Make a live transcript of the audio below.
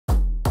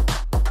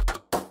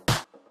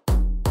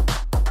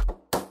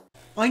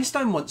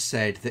Einstein once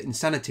said that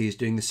insanity is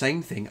doing the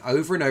same thing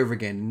over and over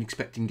again and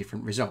expecting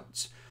different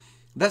results.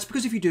 That's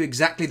because if you do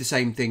exactly the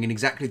same thing in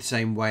exactly the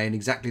same way in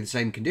exactly the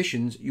same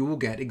conditions, you will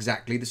get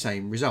exactly the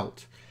same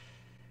result.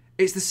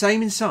 It's the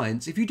same in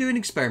science. If you do an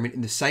experiment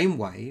in the same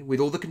way, with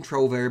all the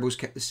control variables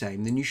kept the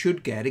same, then you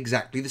should get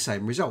exactly the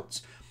same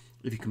results.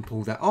 If you can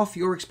pull that off,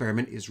 your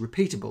experiment is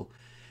repeatable.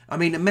 I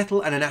mean, a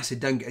metal and an acid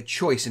don't get a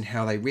choice in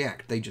how they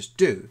react, they just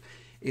do.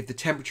 If the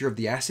temperature of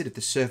the acid, if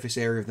the surface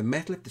area of the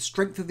metal, if the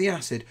strength of the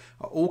acid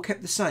are all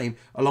kept the same,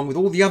 along with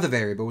all the other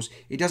variables,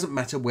 it doesn't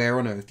matter where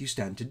on earth you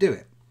stand to do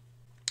it.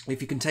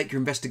 If you can take your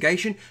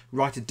investigation,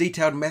 write a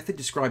detailed method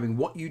describing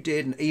what you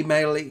did and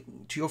email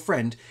it to your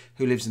friend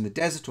who lives in the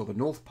desert or the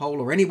North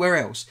Pole or anywhere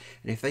else,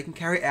 and if they can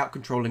carry it out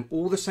controlling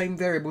all the same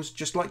variables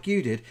just like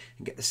you did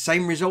and get the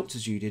same results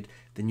as you did,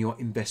 then your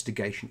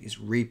investigation is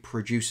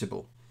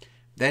reproducible.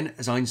 Then,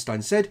 as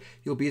Einstein said,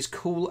 you'll be as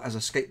cool as a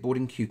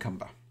skateboarding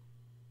cucumber.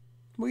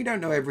 We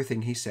don't know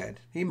everything he said.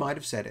 He might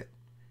have said it.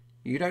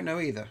 You don't know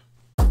either.